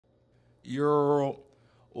You're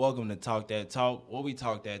welcome to Talk That Talk. Where we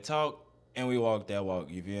talk that talk and we walk that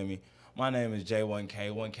walk. You feel me? My name is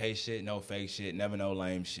J1K. 1K shit, no fake shit, never no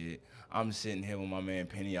lame shit. I'm sitting here with my man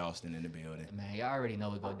Penny Austin in the building. Man, y'all already know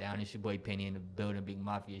what go down. It's your boy Penny in the building, big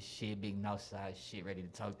mafia shit, big Northside shit, ready to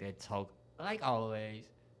talk that talk like always.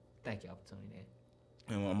 Thank y'all for tuning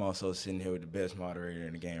in. And I'm also sitting here with the best moderator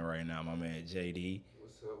in the game right now, my man JD.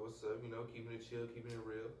 What's up? What's up? You know, keeping it chill, keeping it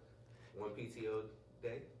real. One PTO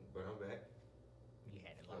day, but I'm back. You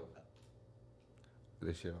had it locked up.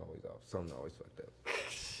 This shit always off. Something always fucked up.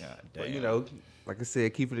 God damn. But you know, like I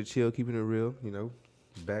said, keeping it chill, keeping it real. You know,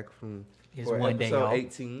 back from It's for one day episode off.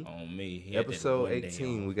 18. On me. He had that Episode one day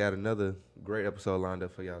 18. off. We got another great episode lined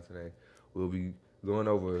up for y'all today. We'll be going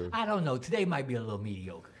over. I don't know. Today might be a little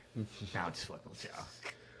mediocre. Nah, I'm just fucking with y'all.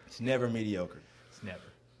 It's never mediocre. It's never.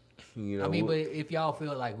 You know, I mean, but if y'all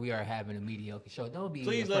feel like we are having a mediocre show, don't be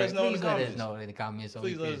Please afraid. let us know in the Please let us comments. know in the comments. So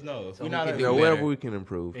Please we let can- us know. If so we're we not can a- do you know, better. whatever we can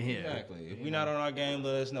improve. Yeah. Exactly. If we're not on our game,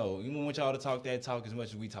 let us know. We want y'all to talk that talk as much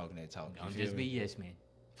as we talking that talk. You Don't feel just me? be yes man.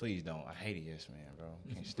 Please don't. I hate it, yes man, bro.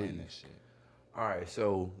 Can't stand that shit. All right,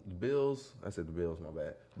 so the Bills. I said the Bills. My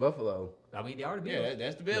bad. Buffalo. I mean, they are the Yeah, Bills.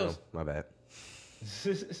 that's the Bills. No, my bad. That's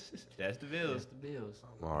the Bills. That's the Bills.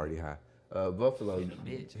 I'm already high. Buffalo In a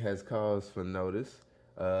bitch. has cause for notice.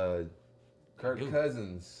 Kirk do.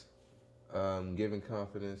 Cousins giving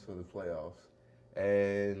confidence for the playoffs.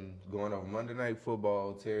 And going over Monday Night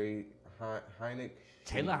Football, Terry Heineck.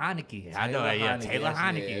 Taylor Heineke. I know, yeah. Taylor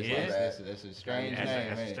Heineke. Yeah. That's a strange That's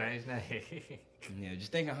name. a man. strange name. Yeah,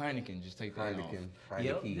 just think of Heineken. Just take that off. Heineken.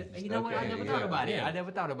 Yep. Heineke. You know what? I Okay, never yeah. thought about it. Yeah. I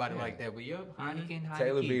never thought about it Yeah. like that. But yep, Heineken.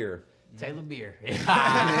 Taylor Beer. Taylor Beer.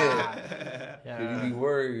 Should he be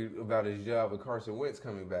worried about his job with Carson Wentz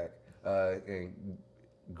coming back? And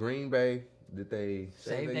Green Bay, did they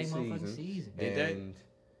Save their their motherfucking season. Did they? And,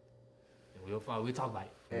 We'll talk about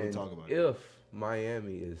it. We'll and talk about it. if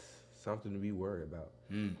Miami is something to be worried about.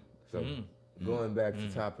 Mm. So going back to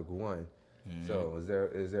topic one. So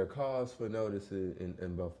is there cause for notice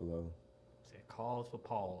in Buffalo? Said calls for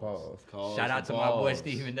pause. Pause. Calls Shout out for to my boy pause.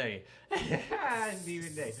 Stephen Day.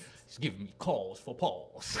 Stephen Day. He's giving me calls for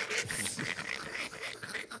pause.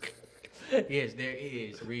 Yes, there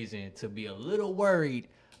is reason to be a little worried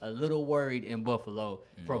in Buffalo.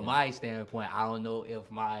 From my standpoint, I don't know if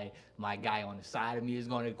my guy on the side of me is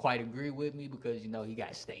going to quite agree with me because, you know, he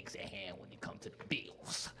got stakes at hand when it comes to the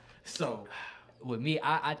Bills. So, with me,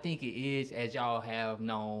 I think it is, as y'all have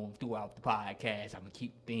known throughout the podcast, I'm going to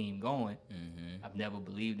keep the theme going. I've never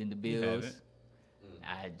believed in the Bills.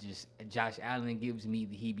 Josh Allen gives me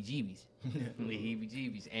the heebie-jeebies. The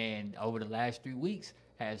heebie-jeebies. And over the last 3 weeks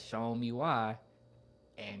has shown me why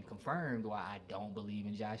and confirmed why I don't believe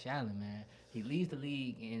in Josh Allen, man. He leads the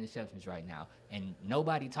league in interceptions right now. And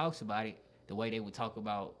nobody talks about it the way they would talk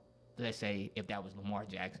about, let's say, if that was Lamar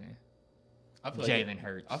Jackson, I feel Jalen like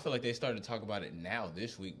Hurts. I feel like they started to talk about it now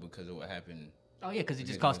this week because of what happened. Oh, yeah, because it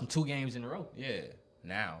just cost him 2 games in a row. Yeah,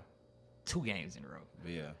 now. 2 games in a row.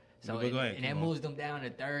 But yeah. So But go ahead, and keep that going. moves them down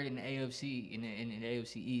to third in the AFC in the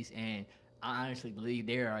AFC East. And I honestly believe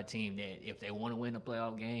they are a team that if they want to win a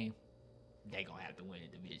playoff game, they gonna have to win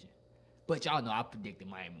the division. But y'all know I predicted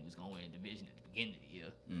Miami was gonna win the division at the beginning of the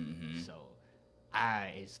year. Mm-hmm. So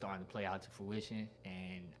it's starting to play out to fruition,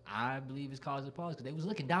 and I believe it's caused a pause because they was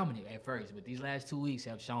looking dominant at first, but these last 2 weeks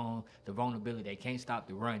have shown the vulnerability. They can't stop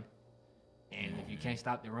the run. And if you can't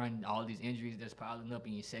stop the run, all these injuries that's piling up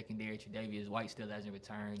in your secondary, Tre'Davious White still hasn't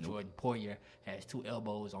returned. Jordan Poyer has 2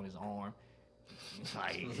 elbows on his arm.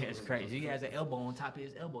 Like, that's crazy. He has an elbow on top of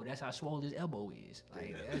his elbow. That's how swollen his elbow is.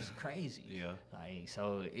 Like, that's crazy. Yeah. Like,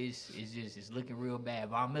 so it's looking real bad.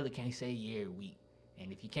 Von Miller can't say yeah week.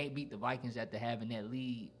 And if you can't beat the Vikings after having that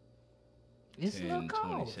lead, it's a little 10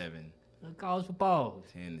 cause. 27. Little cause for pause.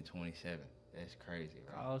 10 to 27. That's crazy,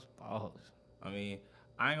 bro. Cause for pause. I mean,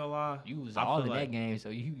 I ain't gonna lie. You was I all feel in like- that game, so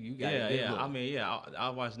you got Yeah, a good yeah. look. I mean, yeah. I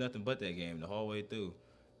watched nothing but that game the whole way through,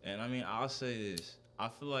 and I mean, I'll say this: I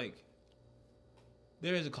feel like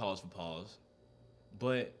there is a cause for pause,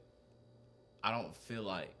 but I don't feel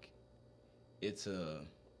like it's a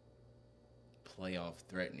playoff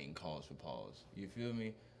threatening cause for pause. You feel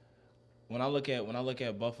me? When I look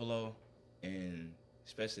at Buffalo, and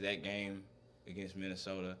especially that game against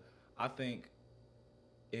Minnesota, I think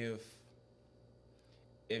if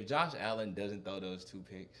Josh Allen doesn't throw those 2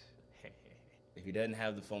 picks, if he doesn't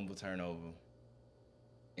have the fumble turnover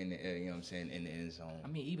in the you know what I'm saying, in the end zone. I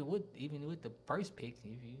mean, even with the first pick,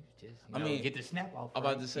 if you just I mean, get the snap off. I'm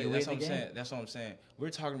about right, to say you that's win what I'm the game. saying. That's what I'm saying. We're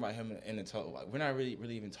talking about him in the total. Like, we're not really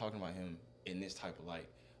even talking about him in this type of light.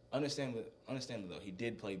 understandably though, he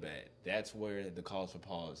did play bad. That's where the cause for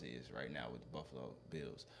pause is right now with the Buffalo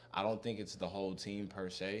Bills. I don't think it's the whole team per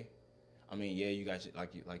se. I mean, yeah, you got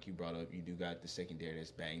like you brought up, you do got the secondary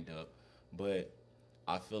that's banged up, but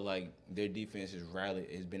I feel like their defense has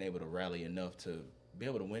been able to rally enough to be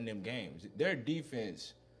able to win them games. Their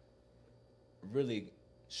defense really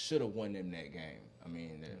should have won them that game. I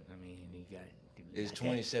mean, you got. It's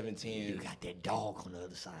 2017. You got that dog on the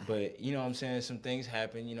other side. But, you know what I'm saying? Some things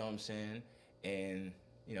happen, you know what I'm saying? And,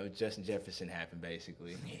 you know, Justin Jefferson happened,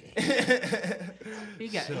 basically. you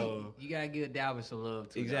got to give Dalvin some love,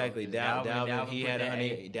 too. Exactly. Dalvin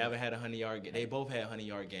had a 100-yard game. They both had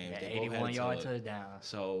 100-yard games. Yeah, they both 81-yard touchdown.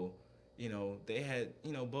 So, you know,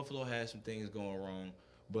 Buffalo had some things going wrong.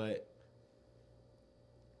 But,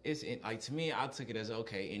 to me, I took it as,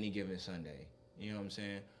 okay, any given Sunday. You know what I'm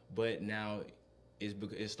saying? But now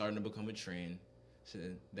it's starting to become a trend. So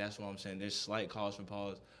that's what I'm saying. There's slight cause for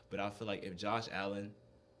pause, but I feel like if Josh Allen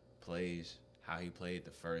plays how he played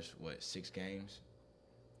the first 6 games,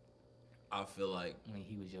 I feel like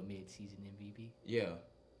he was your mid-season MVP. Yeah.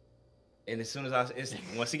 And as soon as I get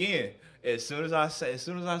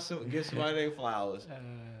somebody their flowers,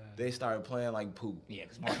 they started playing like poop. Yeah,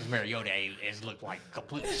 because Marcus Mariota has looked like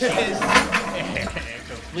complete shit.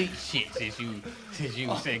 Complete shit since you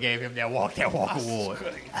gave him that walk award.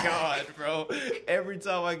 God, bro. Every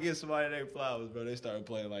time I get somebody their flowers, bro, they started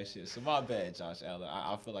playing like shit. So my bad, Josh Allen.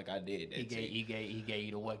 I feel like I did that. He gave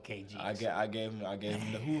you the what kgs? I gave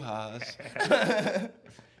him the hoo-has.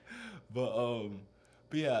 But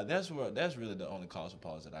yeah, that's really the only cause for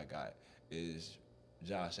pause that I got is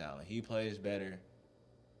Josh Allen. He plays better.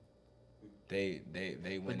 They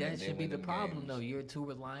win. But that should be the problem, games. though. You're too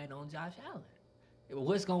reliant on Josh Allen.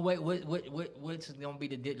 What's gonna what's gonna be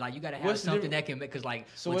the like? You gotta have something that can make, because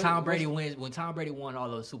when Tom Brady won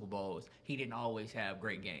all those Super Bowls, he didn't always have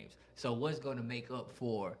great games. So what's gonna make up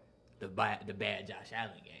for the bad Josh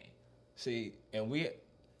Allen game? See, and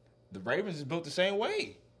the Ravens is built the same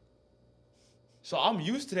way. So I'm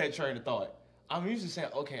used to that train of thought. I'm used to saying,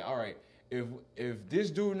 okay, all right, if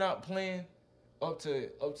this dude not playing up to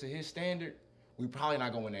his standard, we probably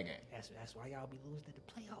not gonna win that game. That's why y'all be losing to the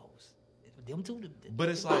playoffs. Them two. But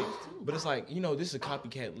it's like you know, this is a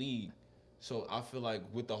copycat league. So I feel like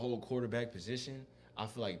with the whole quarterback position, I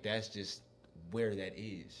feel like that's just where that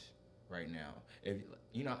is right now. If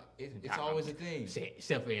you know, it's always a thing.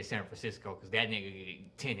 Except for in San Francisco, because that nigga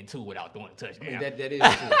 10-2 without throwing a touchdown. I mean, that is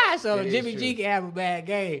true. So that Jimmy G can have a bad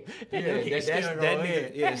game.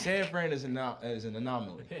 San Fran is an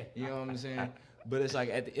anomaly. You know what I'm saying? But it's like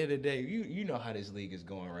at the end of the day, you know how this league is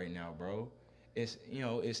going right now, bro. It's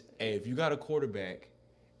hey, if you got a quarterback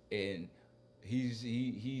and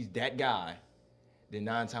he's that guy, then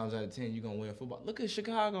 9 times out of 10 you're gonna win football. Look at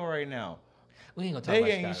Chicago right now. We ain't gonna talk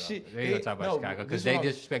about Chicago. We ain't gonna talk about Chicago because they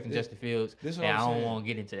disrespecting Justin Fields. And I don't want to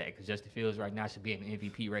get into that because Justin Fields right now should be in the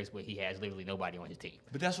MVP race, but he has literally nobody on his team.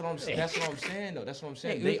 But that's what I'm saying. That's what I'm saying, though. That's what I'm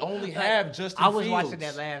saying. They only have Justin Fields. I was Fields. watching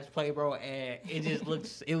that last play, bro, and it just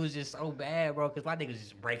looks. It was just so bad, bro, because my niggas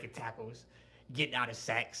just breaking tackles, getting out of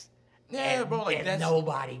sacks. Yeah, bro. Like and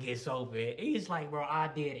nobody gets open. He's like, bro, I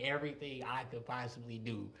did everything I could possibly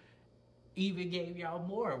do. Even gave y'all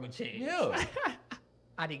more of a chance. Yeah.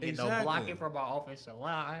 I didn't get no blocking from my offensive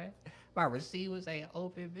line. My receivers ain't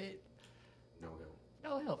open, bit.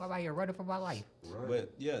 No help. I'm out here running for my life. Right.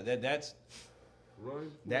 But yeah, that's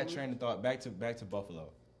that train of thought. Back to Buffalo.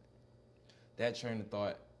 That train of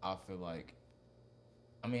thought, I feel like,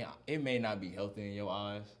 I mean, it may not be healthy in your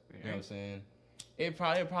eyes. You know what I'm saying? It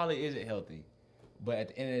probably isn't healthy, but at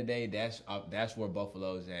the end of the day, that's where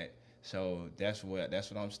Buffalo's at. So that's what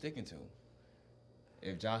I'm sticking to.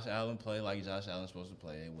 If Josh Allen play like Josh Allen's supposed to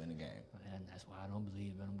play, they win the game. And that's why I don't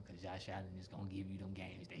believe in him, because Josh Allen is gonna give you them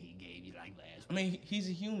games that he gave you like last week. I mean, he's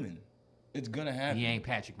a human. It's gonna happen. He ain't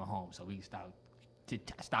Patrick Mahomes, so we can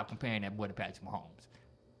stop comparing that boy to Patrick Mahomes.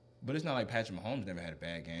 But it's not like Patrick Mahomes never had a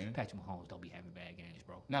bad game. Patrick Mahomes don't be having bad games,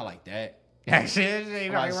 bro. Not like that.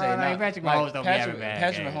 Patrick Mahomes don't be having bad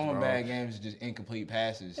games, Patrick Mahomes' bro. bad games is just incomplete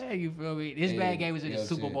passes. Yeah, you feel me? His bad game was in the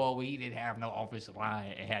Super Bowl where he didn't have no offensive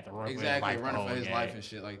line and had to run running for his life and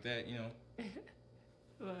shit like that, you know.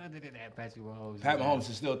 Well, other than that, Patrick Mahomes. Pat Mahomes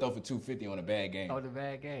should still throw for 250 on a bad game. On a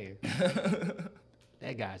bad game.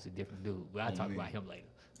 That guy's a different dude, but I'll talk about him later.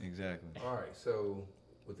 Exactly. All right, so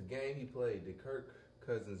with the game he played, did Kirk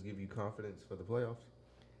Cousins give you confidence for the playoffs?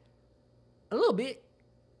 A little bit.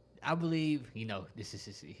 I believe, this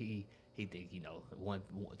is he think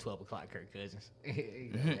 12 o'clock Kirk Cousins.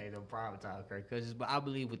 Ain't no prime time Kirk Cousins, but I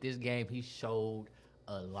believe with this game he showed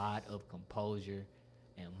a lot of composure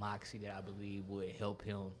and moxie that I believe would help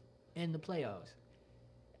him in the playoffs.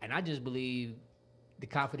 And I just believe the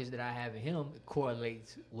confidence that I have in him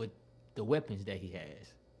correlates with the weapons that he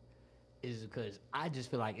has. Is because I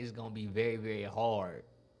just feel like it's gonna be very, very hard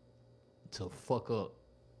to fuck up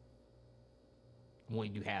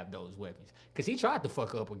when you have those weapons. Because he tried to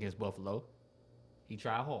fuck up against Buffalo. He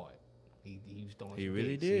tried hard. He was throwing. He some really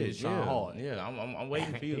hits. did. He was trying hard. Yeah, I'm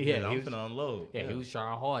waiting for you. Yeah, Yeah, he I'm was- finna unload. Yeah, he was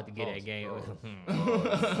trying hard to get that game.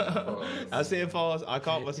 I said pause. I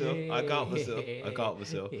caught myself. I caught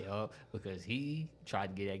myself. Yeah, because he tried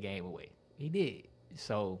to get that game away. He did.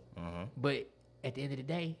 So, Uh-huh. but at the end of the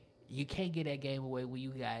day, you can't get that game away when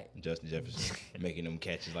you got Justin Jefferson making them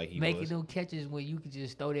catches like he making was. them catches when you can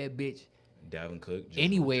just throw that bitch Dalvin Cook just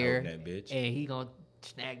anywhere, toting that bitch. and he gonna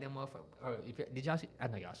snag them up. Did y'all see? I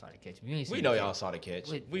know y'all saw the catch. If you ain't seen We the know catch, y'all saw the catch.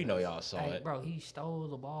 Wait, We know y'all saw hey, it. bro, he stole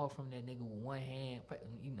the ball from that nigga with one hand.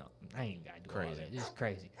 You know, I ain't gotta do all Crazy. that. This is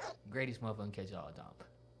crazy. Greatest motherfucking catch of all time.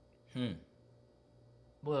 Hmm.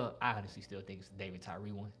 Well, I honestly still think it's the David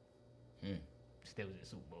Tyree one. Hmm. Still was in the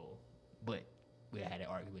Super Bowl, but we had that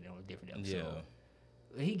argument on a different episode.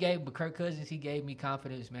 Yeah. But Kirk Cousins, he gave me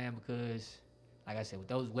confidence, man, because, like I said, with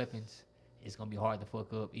those weapons, it's gonna be hard to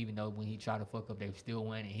fuck up. Even though when he tried to fuck up, they still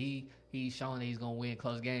win, and he's shown that he's gonna win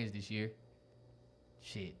close games this year.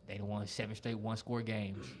 Shit, they done won 7 straight 1-score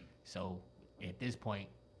games. So at this point,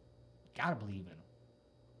 gotta believe in him.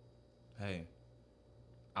 Hey,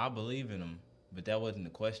 I believe in him, but that wasn't the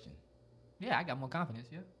question. Yeah, I got more confidence.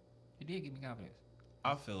 Yeah, he did give me confidence.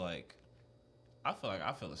 I feel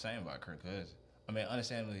the same about Kirk Cousins. I mean,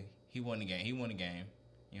 understandably, he won the game.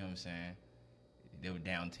 You know what I'm saying? They were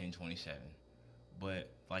down 10-27. But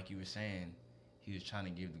like you were saying, he was trying to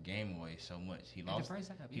give the game away so much. He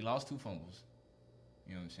lost 2 fumbles.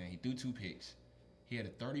 You know what I'm saying? He threw 2 picks. He had a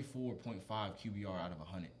 34.5 QBR out of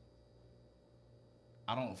 100.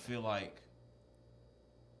 I don't feel like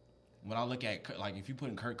when I look at, like, if you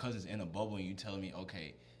putting Kirk Cousins in a bubble and you telling me,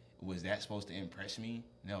 okay, was that supposed to impress me?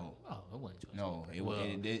 No. Oh, it wasn't. No, it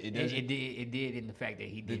doesn't. It did in the fact that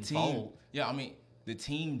he The didn't team, fold. yeah, I mean, the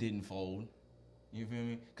team didn't fold. You feel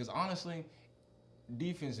me? Because honestly,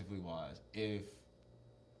 defensively wise, if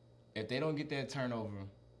they don't get that turnover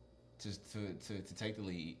to take the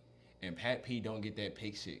lead, and Pat P don't get that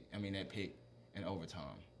pick in overtime,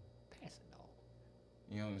 Pass it off.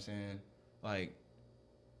 you know what I'm saying? Like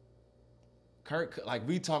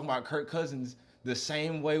we talking about Kirk Cousins the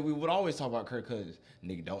same way we would always talk about Kirk Cousins.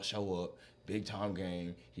 Nigga don't show up, big time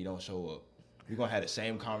game, he don't show up. We're gonna have the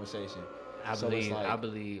same conversation. I So it's like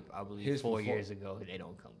believe his 4 years ago they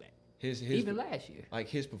don't come back. his Even last year. like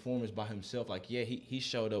his performance by himself, like yeah, he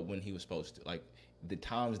showed up when he was supposed to. Like the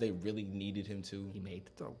times they really needed him to, He made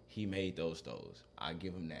the throw. he made those throws. I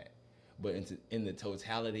give him that. But in the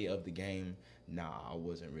totality of the game, nah, I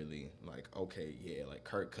wasn't really like, okay, yeah, like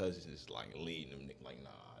Kirk Cousins is like leading them. Like, nah,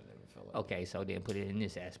 I never felt like Okay, so then put it in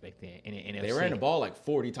this aspect then. In the NFC. they ran the ball like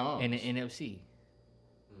 40 times. In the NFC.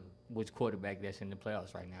 Which quarterback that's in the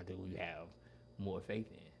playoffs right now do we have more faith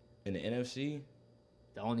in? In the NFC,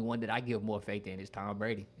 The only one that I give more faith in is Tom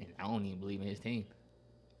Brady. And I don't even believe in his team.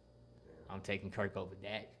 I'm taking Kirk over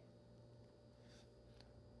Dak.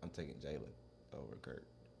 I'm taking Jalen over Kirk.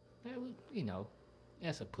 You know,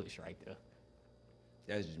 that's a push right there.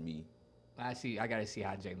 That's just me. I gotta see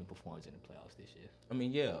how Jalen performs in the playoffs this year. I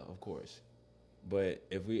mean, yeah, of course. But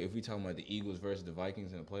if we talking about the Eagles versus the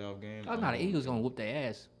Vikings in a playoff game, Oh no, the Eagles gonna whoop their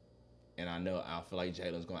ass. And I feel like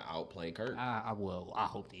Jalen's gonna outplay Kirk. I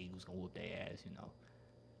hope the Eagles gonna whoop their ass. You know,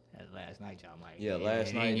 that last night y'all might. Yeah,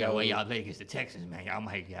 last night y'all that way was- y'all lay against the Texans, man. Y'all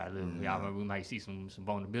might we might see some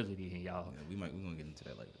vulnerability in y'all. Yeah, we're gonna get into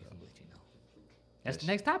that later. But, you know, that's the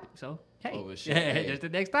next topic. So hey, Oh, well, shit, hey. that's the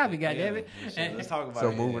next topic. Goddamn it. Yeah, shit, let's talk about So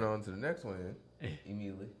it. moving on to the next one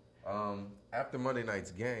immediately. After Monday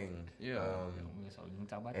night's game, Yeah. So we can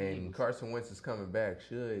talk about the and Eagles. Carson Wentz is coming back.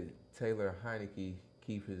 Should Taylor Heineke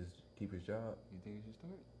keep his job? You think he should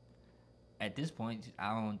start? At this point,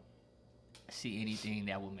 I don't see anything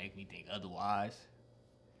that would make me think otherwise.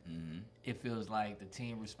 Mm-hmm. It feels like the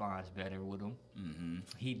team responds better with him. Mm-hmm.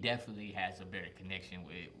 He definitely has a better connection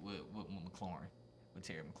with McLaurin, with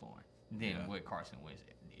Terry McLaurin, than Yeah. what Carson Wentz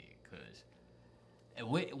did. Because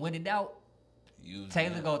when in doubt,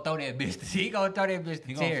 Taylor gonna throw that bitch. He gonna throw that bitch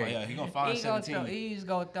to Terry. He gonna find 17. He's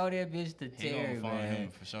gonna throw that bitch to He Terry, gonna find man. him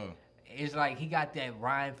for sure. It's like he got that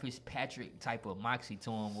Ryan Fitzpatrick type of moxie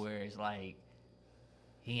to him, where it's like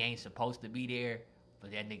he ain't supposed to be there, but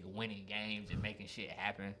that nigga winning games and making shit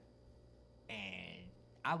happen. And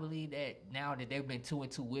I believe that now that they've been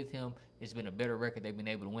 2-2 with him, it's been a better record. They've been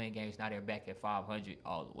able to win games. Now they're back at 500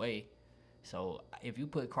 all the way. So if you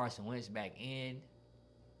put Carson Wentz back in,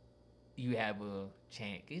 you have a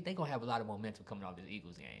chance. They gonna have a lot of momentum coming off this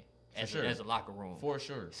Eagles game sure. as a locker room. For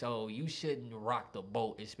sure. So you shouldn't rock the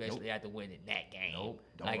boat, especially after winning that game. Nope.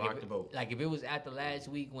 Don't rock the boat. Like if it was after last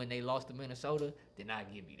week when they lost to Minnesota, then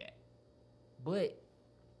I'd give you that. But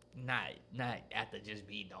not after just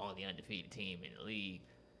being the only undefeated team in the league.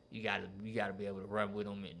 You gotta be able to run with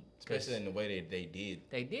them, and especially in the way they did.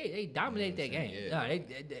 They dominated that game. Yeah. No,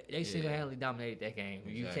 they single-handedly dominated that game.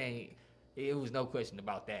 Exactly. You can't. It was no question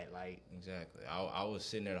about that. Like exactly, I was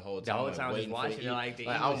sitting there the whole time. The whole time just watching it, like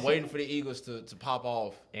I'm waiting for the Eagles to pop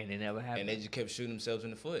off, and it never happened. And they just kept shooting themselves in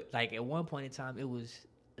the foot. Like at one point in time, it was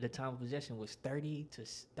the time of possession was 30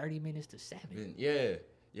 minutes to 7.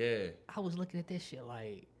 Yeah. I was looking at this shit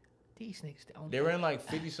like. These niggas, they ran like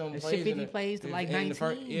 50-something plays. 50 plays to like 19.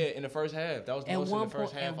 In the first half. That was the most in the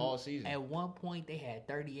first half all season. At one point, they had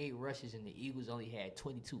 38 rushes, and the Eagles only had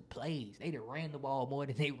 22 plays. They done ran the ball more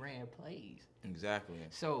than they ran plays. Exactly.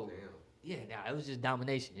 So, it was just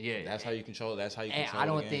domination. Yeah, that's how you control. That's how you and control. I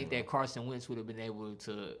don't think that Carson Wentz would have been able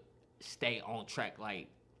to stay on track like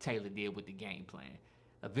Taylor did with the game plan.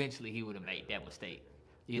 Eventually, he would have made that mistake.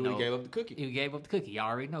 He gave up the cookie. He gave up the cookie. Y'all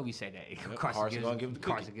already know we said that. Yep. Carson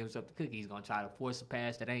gives up the cookie. He's gonna try to force a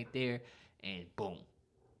pass that ain't there, and boom,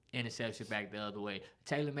 interception back the other way.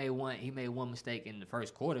 Taylor made one mistake in the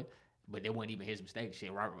first quarter, but that wasn't even his mistake.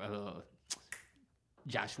 Shit,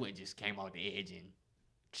 Josh Sweat just came off the edge and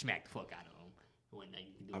smacked the fuck out of him.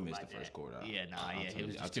 I missed the first quarter. It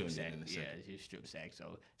was a strip sack. Yeah, it was a strip sack.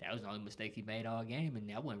 So that was the only mistake he made all game, and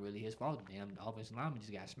that wasn't really his fault. Damn, the offensive lineman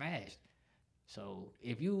just got smashed. So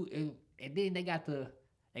and then they got to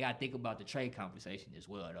think about the trade conversation as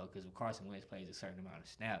well, though, because if Carson Wentz plays a certain amount of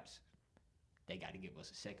snaps, they got to give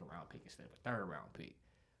us a second round pick instead of a third round pick.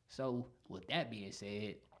 So with that being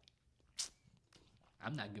said,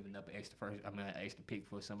 I'm not giving up an extra pick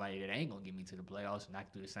for somebody that ain't gonna get me to the playoffs, and I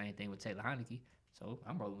can do the same thing with Taylor Heinicke. So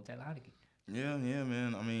I'm rolling with Taylor Heinicke. Yeah,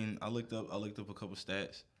 man. I mean, I looked up a couple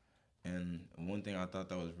stats, and one thing I thought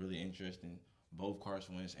that was really interesting. Both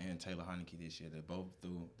Carson Wentz and Taylor Heinicke this year, they both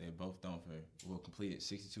completed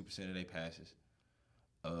 62% of their passes.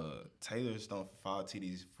 Taylor's thrown for 5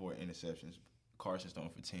 TDs, 4 interceptions. Carson's thrown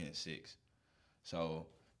for 10 and 6. So,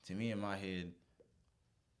 to me, in my head,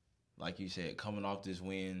 like you said, coming off this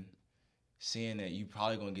win, seeing that you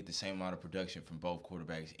probably going to get the same amount of production from both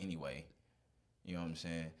quarterbacks anyway. You know what I'm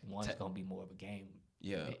saying? One's going to be more of a game.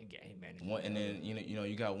 Yeah. Game manager. One, and then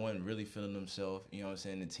you got one really feeling himself. You know what I'm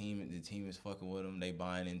saying? The team is fucking with him. They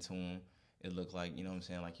buying into him. It looked like, you know what I'm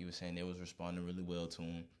saying, like you were saying, they was responding really well to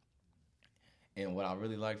him. And what I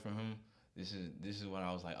really liked from him, this is when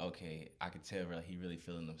I was like, okay, I could tell he really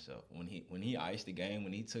feeling himself. When he iced the game,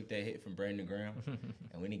 when he took that hit from Brandon Graham,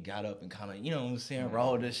 and when he got up and kind of, you know what I'm saying,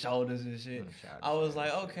 rolled his shoulders and shit, I was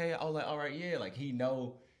like, okay, all right, yeah, like he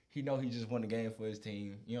know he just won the game for his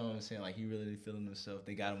team. You know what I'm saying? Like, he really feeling himself.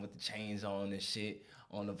 They got him with the chains on and shit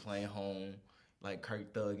on the plane home, like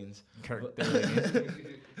Kirk Thuggins.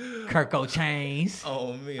 Kirko Chains.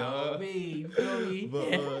 Oh, me, huh? Oh, me. Feel me?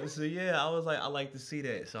 But, so, yeah, I was like, I like to see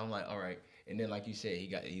that. So, I'm like, all right. And then, like you said,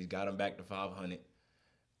 he's got him back to 500.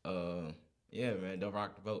 Yeah, man, don't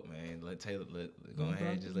rock the boat, man. Let Taylor go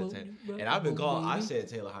ahead and just let Taylor. And I've been calling. I said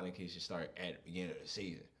Taylor Heinicke should start at the beginning of the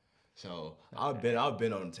season. So I've been on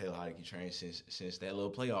the Taylor Heinicke train since that little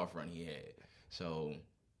playoff run he had. So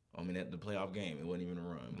I mean, the playoff game, it wasn't even a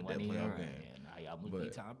run, but that playoff game. Yeah, nah, y'all must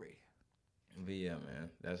beat Tom Brady. But yeah, man,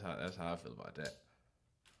 that's how I feel about that.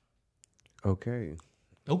 Okay.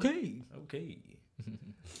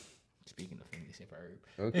 Speaking of Phineas and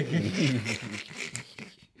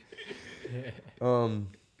Ferb.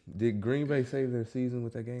 Did Green Bay save their season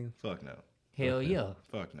with that game? Fuck no. Hell yeah.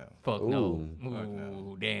 Fuck no. Fuck no.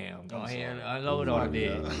 Ooh, damn. Go ahead and unload on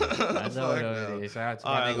this. Unload on this. Shout out to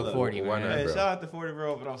my nigga 40, man. Hey, shout out to 40,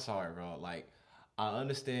 bro, but I'm sorry, bro. Like, I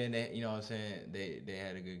understand that, you know what I'm saying, they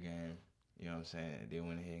had a good game. You know what I'm saying? They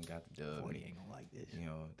went ahead and got the dub. 40 ain't gonna like this. You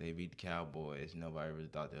know, they beat the Cowboys. Nobody really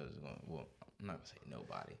thought that was going to, well, I'm not going to say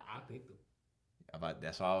nobody. I picked them.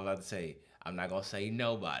 That's all I was about to say. I'm not going to say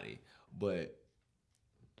nobody, but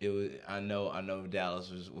it was. I know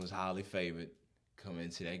Dallas was highly favored coming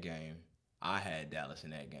into that game. I had Dallas in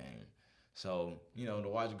that game. So, you know, to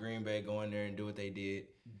watch Green Bay go in there and do what they did,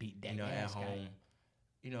 beat that at home, guy.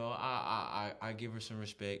 You know, I give her some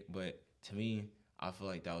respect, but to me, I feel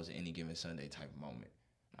like that was an any given Sunday type of moment.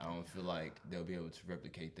 I don't feel like they'll be able to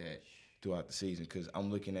replicate that throughout the season because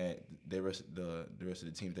I'm looking at the rest of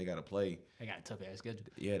the teams they got to play. They got a tough ass schedule.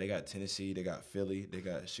 Yeah, they got Tennessee, they got Philly, they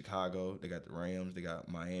got Chicago, they got the Rams, they got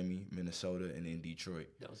Miami, Minnesota, and then Detroit.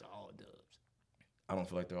 Those are all dubs. I don't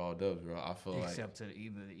feel like they're all dubs, bro. I feel except to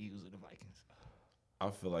either the Eagles or the Vikings. I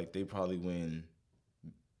feel like they probably win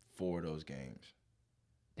 4 of those games.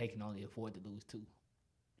 They can only afford to lose 2.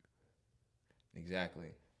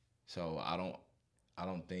 Exactly. So I don't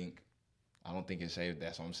think it saves.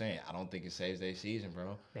 That's what I'm saying. I don't think it saves their season,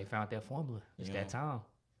 bro. They found that formula. It's You that time.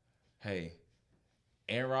 Hey,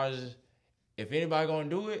 Aaron Rodgers. If anybody gonna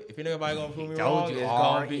do it, if anybody gonna prove me Told wrong, you, it's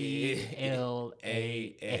gonna be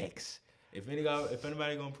RELAX. If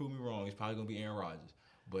anybody gonna prove me wrong, it's probably gonna be Aaron Rodgers.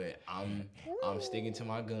 But I'm sticking to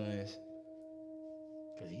my guns.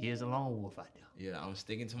 Because he is a lone wolf out there. Yeah, I'm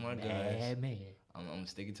sticking to my guns. Bad man. I'm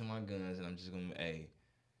sticking to my guns, and I'm just gonna,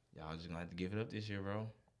 y'all just gonna have to give it up this year, bro.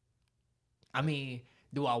 I mean,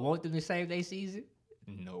 do I want them to save their season?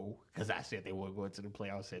 No, because I said they weren't going to the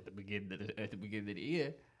playoffs at the beginning of the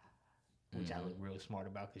year, which I look real smart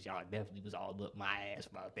about because y'all definitely was all up my ass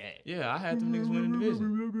about that. Yeah, I had them niggas winning the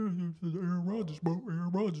division. Aaron Rodgers,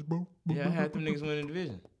 bro. Yeah, I had them niggas winning the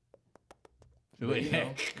division. But you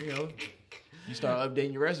know, you start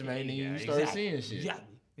updating your resume, and then you start seeing shit.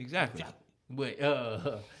 Exactly. But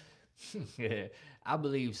yeah, I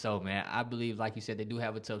believe so, man. I believe, like you said, they do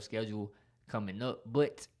have a tough schedule coming up,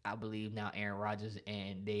 but I believe now Aaron Rodgers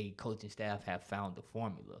and they coaching staff have found the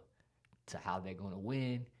formula to how they're going to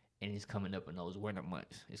win, and it's coming up in those winter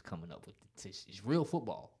months. It's coming up with it's real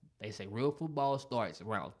football. They say real football starts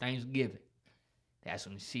around Thanksgiving. That's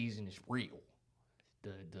when the season is real.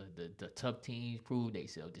 The tough teams prove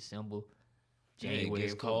themselves December. January, it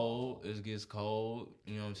gets cold. It gets cold.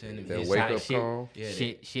 You know what I'm saying? That wake up call. Yeah,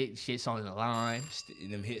 shit's on the line.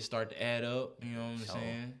 Them hits start to add up. You know what I'm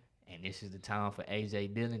saying? And this is the time for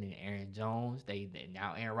AJ Dillon and Aaron Jones. They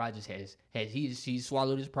now Aaron Rodgers has he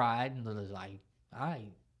swallowed his pride and was like, all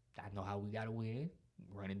right, I know how we gotta win.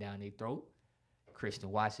 Running down their throat. Christian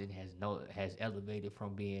Watson has elevated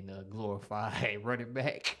from being a glorified running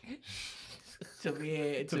back to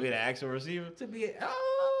be the actual receiver.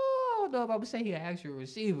 I don't know if I would say he's an actual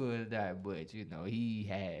receiver or not, but he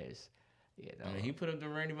has. I mean, he put up the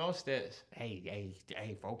Randy Moss stats. Hey,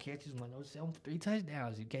 4 catches, 107 for 3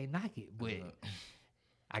 touchdowns. You can't knock it, but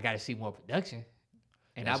I got to see more production,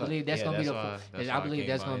 and I believe that's gonna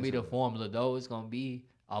be the formula. Though it's gonna be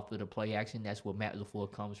off of the play action. That's where Matt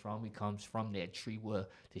LaFleur comes from. He comes from that tree the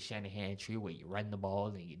Shanahan tree, where you run the ball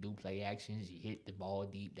and you do play actions. You hit the ball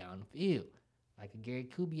deep down the field, like a Gary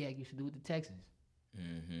Kubiak used to do with the Texans.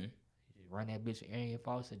 Mm-hmm. Just run that bitch with Arian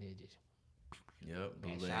Foster, and then just.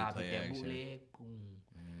 Bootleg play action. Boom.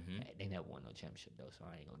 Mm-hmm. They never won no championship though, so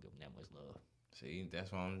I ain't gonna give them that much love. See,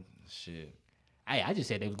 that's why I'm shit. Hey, I just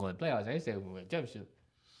said they was going to playoffs. I didn't say we won a championship.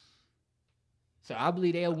 So I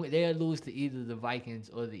believe they'll lose to either the Vikings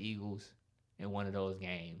or the Eagles in one of those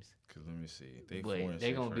games. Cause let me see, they're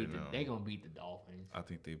gonna beat the Dolphins. I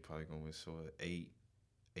think they probably gonna win 8,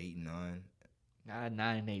 9.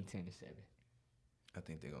 9, 8, 10, and 7. I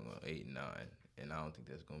think they're gonna go 8, 9. And I don't think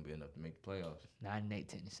that's gonna be enough to make the playoffs. 9, 8,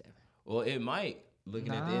 10, and 7. Well, it might.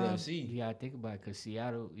 Looking at the NFC, you gotta think about it because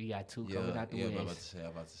Seattle, you got 2 coming out the West. I'm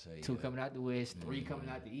about to say 2 coming out the West, 3 coming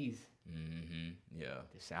out the East. Mm-hmm. Yeah.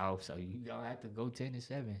 The South, so you gonna have to go 10 and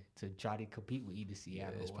 7 to try to compete with either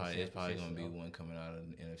Seattle. It's probably gonna be one coming out of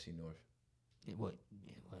the NFC North. What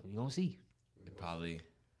you gonna see? Probably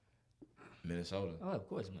Minnesota. Oh, of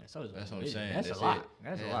course, Minnesota. That's what I'm saying. That's a lot.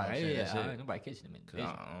 That's a lot. Nobody catching them in the division.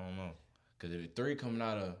 I don't know. Because if 3 come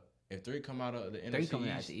out of the NFC 3 coming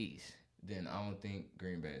out the East, then I don't think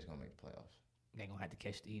Green Bay is gonna make the playoffs. They're gonna have to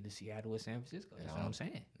catch either Seattle or San Francisco. That's what I'm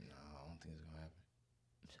saying. No, I don't think it's gonna happen.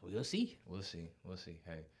 So we'll see. We'll see.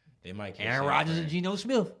 Hey, they might catch Aaron Rodgers and Geno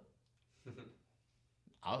Smith.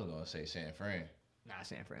 I was gonna say San Fran. Nah,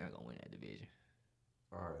 San Fran gonna win that division.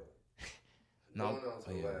 All right. No. Going on to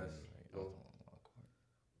the last.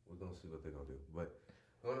 We're gonna see what they're gonna do. But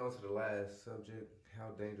going on to the last subject,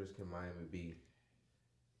 how dangerous can Miami be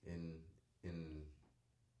in in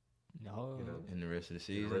the rest of the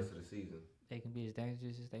season? They can be as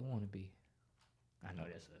dangerous as they want to be. I know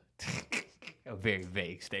that's a very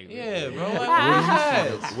vague statement. Yeah, bro.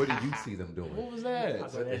 What did you see them doing? What was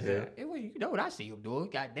that? You know what I see them doing?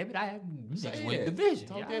 God damn it, I have Say win it. division.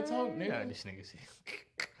 Talk that talk, nigga. This nigga said.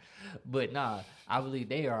 But nah, I believe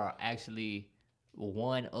they are actually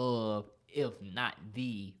one of, if not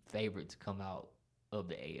the favorite to come out of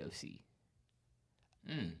the AFC.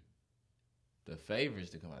 The favorites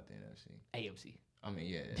to come out the NFC. AFC. I mean,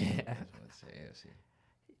 yeah. I just want to say AFC.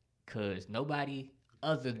 Cause nobody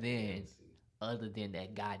other than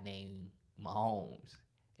that guy named Mahomes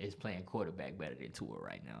is playing quarterback better than Tua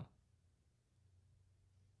right now.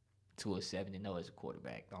 Tua's 7-0 as a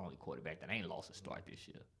quarterback, the only quarterback that ain't lost a start this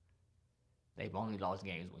year. They've only lost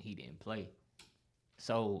games when he didn't play.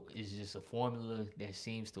 So it's just a formula that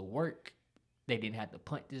seems to work. They didn't have to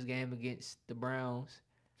punt this game against the Browns.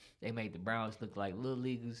 They made the Browns look like little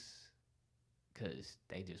leaguers because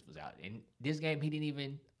they just was out. And this game, he didn't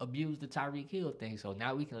even abuse the Tyreek Hill thing. So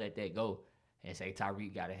now we can let that go and say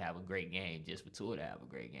Tyreek got to have a great game just for Tua to have a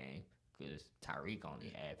great game because Tyreek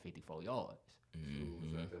only had 54 yards. He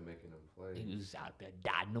was out there making them play. He was out there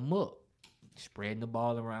dotting them up, spreading the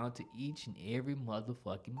ball around to each and every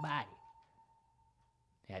motherfucking body.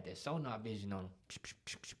 They had that sonar vision on them.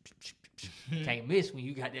 Can't miss when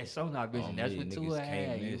you got that sonar vision. That's what Tua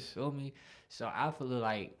had. You feel me? So I feel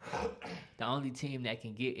like the only team that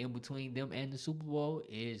can get in between them and the Super Bowl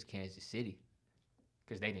is Kansas City.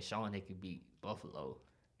 Because they done shown they could beat Buffalo.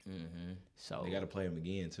 So they got to play them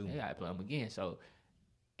again, too. They got to play them again. So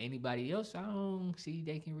anybody else, I don't see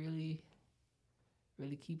they can really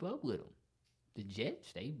keep up with them. The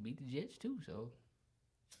Jets, they beat the Jets, too, so.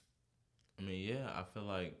 I mean, yeah, I feel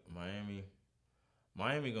like Miami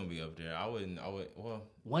gonna be up there. Well.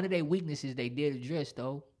 One of their weaknesses they did address,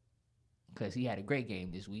 though, because he had a great game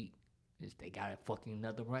this week, is they got a fucking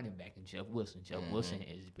another running back in Jeff Wilson. Jeff Wilson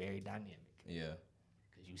is very dynamic. Yeah.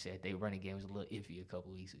 Because you said their running game was a little iffy a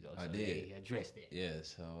couple weeks ago. So I did. They addressed that. Yeah,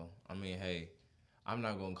 so, I mean, hey, I'm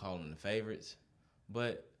not gonna call them the favorites,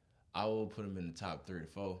 but I will put them in the top 3 to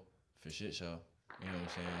 4 for shit show. You know what I'm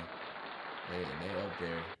saying? They up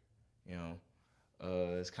there. You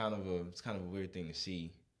know, it's kind of a weird thing to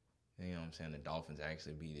see. You know what I'm saying? The Dolphins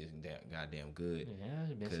actually be this goddamn good. Yeah,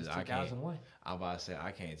 it's been since 2001. I'm about to say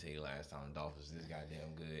I can't tell you last time the Dolphins this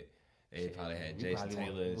goddamn good. They probably had We Jason probably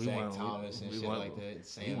Taylor and Zach Thomas and shit like that.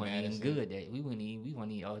 Sam Madison. Even good. We wouldn't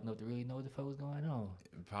even old enough to really know what the fuck was going on.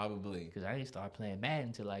 Probably. Because I didn't start playing Madden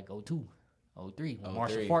until like 02, 03. When 03.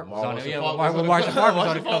 Marshall Falk was on Marshall there. Falk Yeah, when Marshall Falk was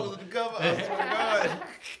on the Marshall Falk was cover. on the cover. I swear to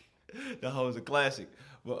God. That hoe was a classic.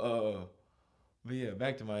 But yeah,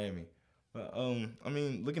 back to Miami. But I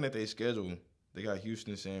mean, looking at their schedule, they got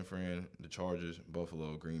Houston, San Fran, the Chargers,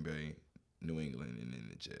 Buffalo, Green Bay, New England, and then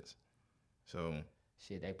the Jets. So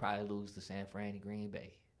Shit, they probably lose to San Fran and Green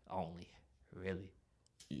Bay only. Really?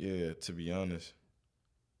 yeah, to be honest,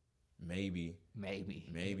 maybe Green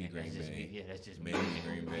Bay. Yeah, that's just Maybe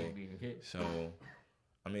Green Bay. So,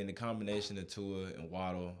 I mean, the combination of Tua and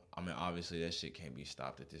Waddle, I mean, obviously that shit can't be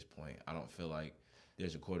stopped at this point. I don't feel like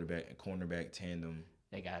there's a cornerback tandem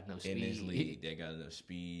They got no speed in this league. They got enough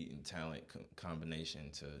speed and talent combination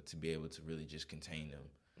to be able to really just contain them.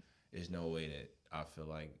 There's no way that I feel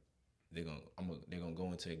like they're gonna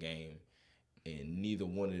go into a game and neither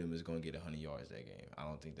one of them is gonna get 100 yards that game. I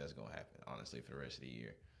don't think that's gonna happen, honestly, for the rest of the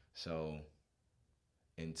year. So,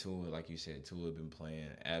 and Tua, like you said, Tua been playing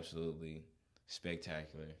absolutely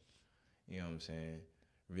spectacular. You know what I'm saying?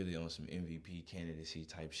 Really on some MVP candidacy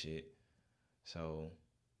type shit. So,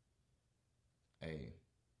 hey,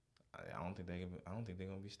 I don't think they're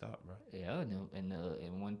gonna be stopped, bro. Yeah,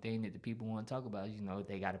 and one thing that the people want to talk about is,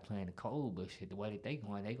 they got to play in the cold, but shit, the way that they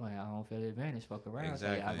going to have home field advantage. Fuck around.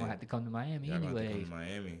 Exactly. So y'all gonna have to come to Miami Y'all anyway. gonna have to come to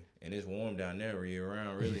Miami, and it's warm down there year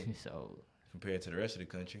round, really, So compared to the rest of the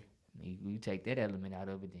country. you take that element out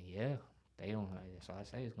of it, then yeah, they don't. That's why I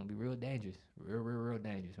say it's gonna be real dangerous, real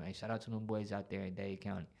dangerous, man. Shout out to them boys out there in Dade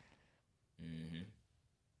County. Mm-hmm.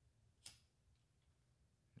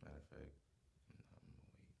 Matter of fact,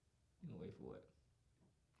 You gonna wait for what?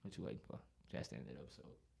 What you waiting for? That's the end of the episode.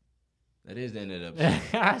 that is the end of the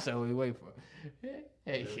episode. That's what we wait for.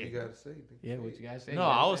 Hey, What you shit. gotta say? Yeah, what you gotta say? No,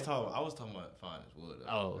 I was talking about fine as wood.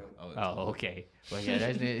 Oh, okay. Well, yeah,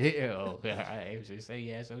 that's it. Oh, I should say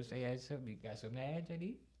yes. So say yes. You got something to add,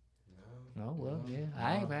 JD? No, well, yeah. All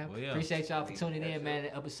right, man. Well, yeah. Appreciate y'all for tuning in, man.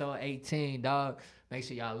 To episode 18, dog. Make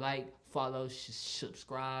sure y'all like, follow,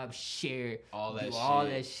 subscribe, share, All that do shit. all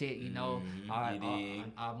that shit. You know, Mhm.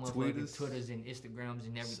 our motherfucking Tweeters. Twitters and Instagrams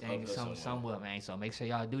and everything, Up there somewhere, man. So make sure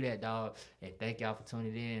y'all do that, dog. And thank y'all for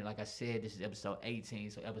tuning in. Like I said, this is episode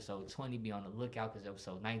 18. So episode 20, be on the lookout because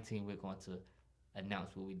episode 19, we're going to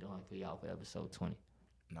announce what we're doing for y'all for episode 20.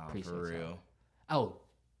 Nah, Appreciate for real. y'all. Oh,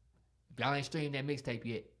 if y'all ain't streamed that mixtape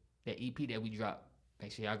yet, that EP that we dropped,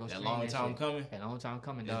 make sure y'all go That stream long that time shit. coming. That long time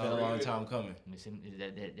coming, It's dog. been a long time coming.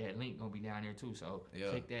 That link gonna be down there too. So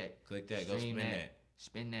Yeah. click that. Click that. Go Stream spin that. that.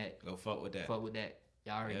 Spin that. Go fuck with that. Fuck with that.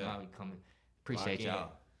 Y'all already Yeah. know how we coming. Appreciate Lock in.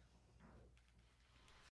 y'all.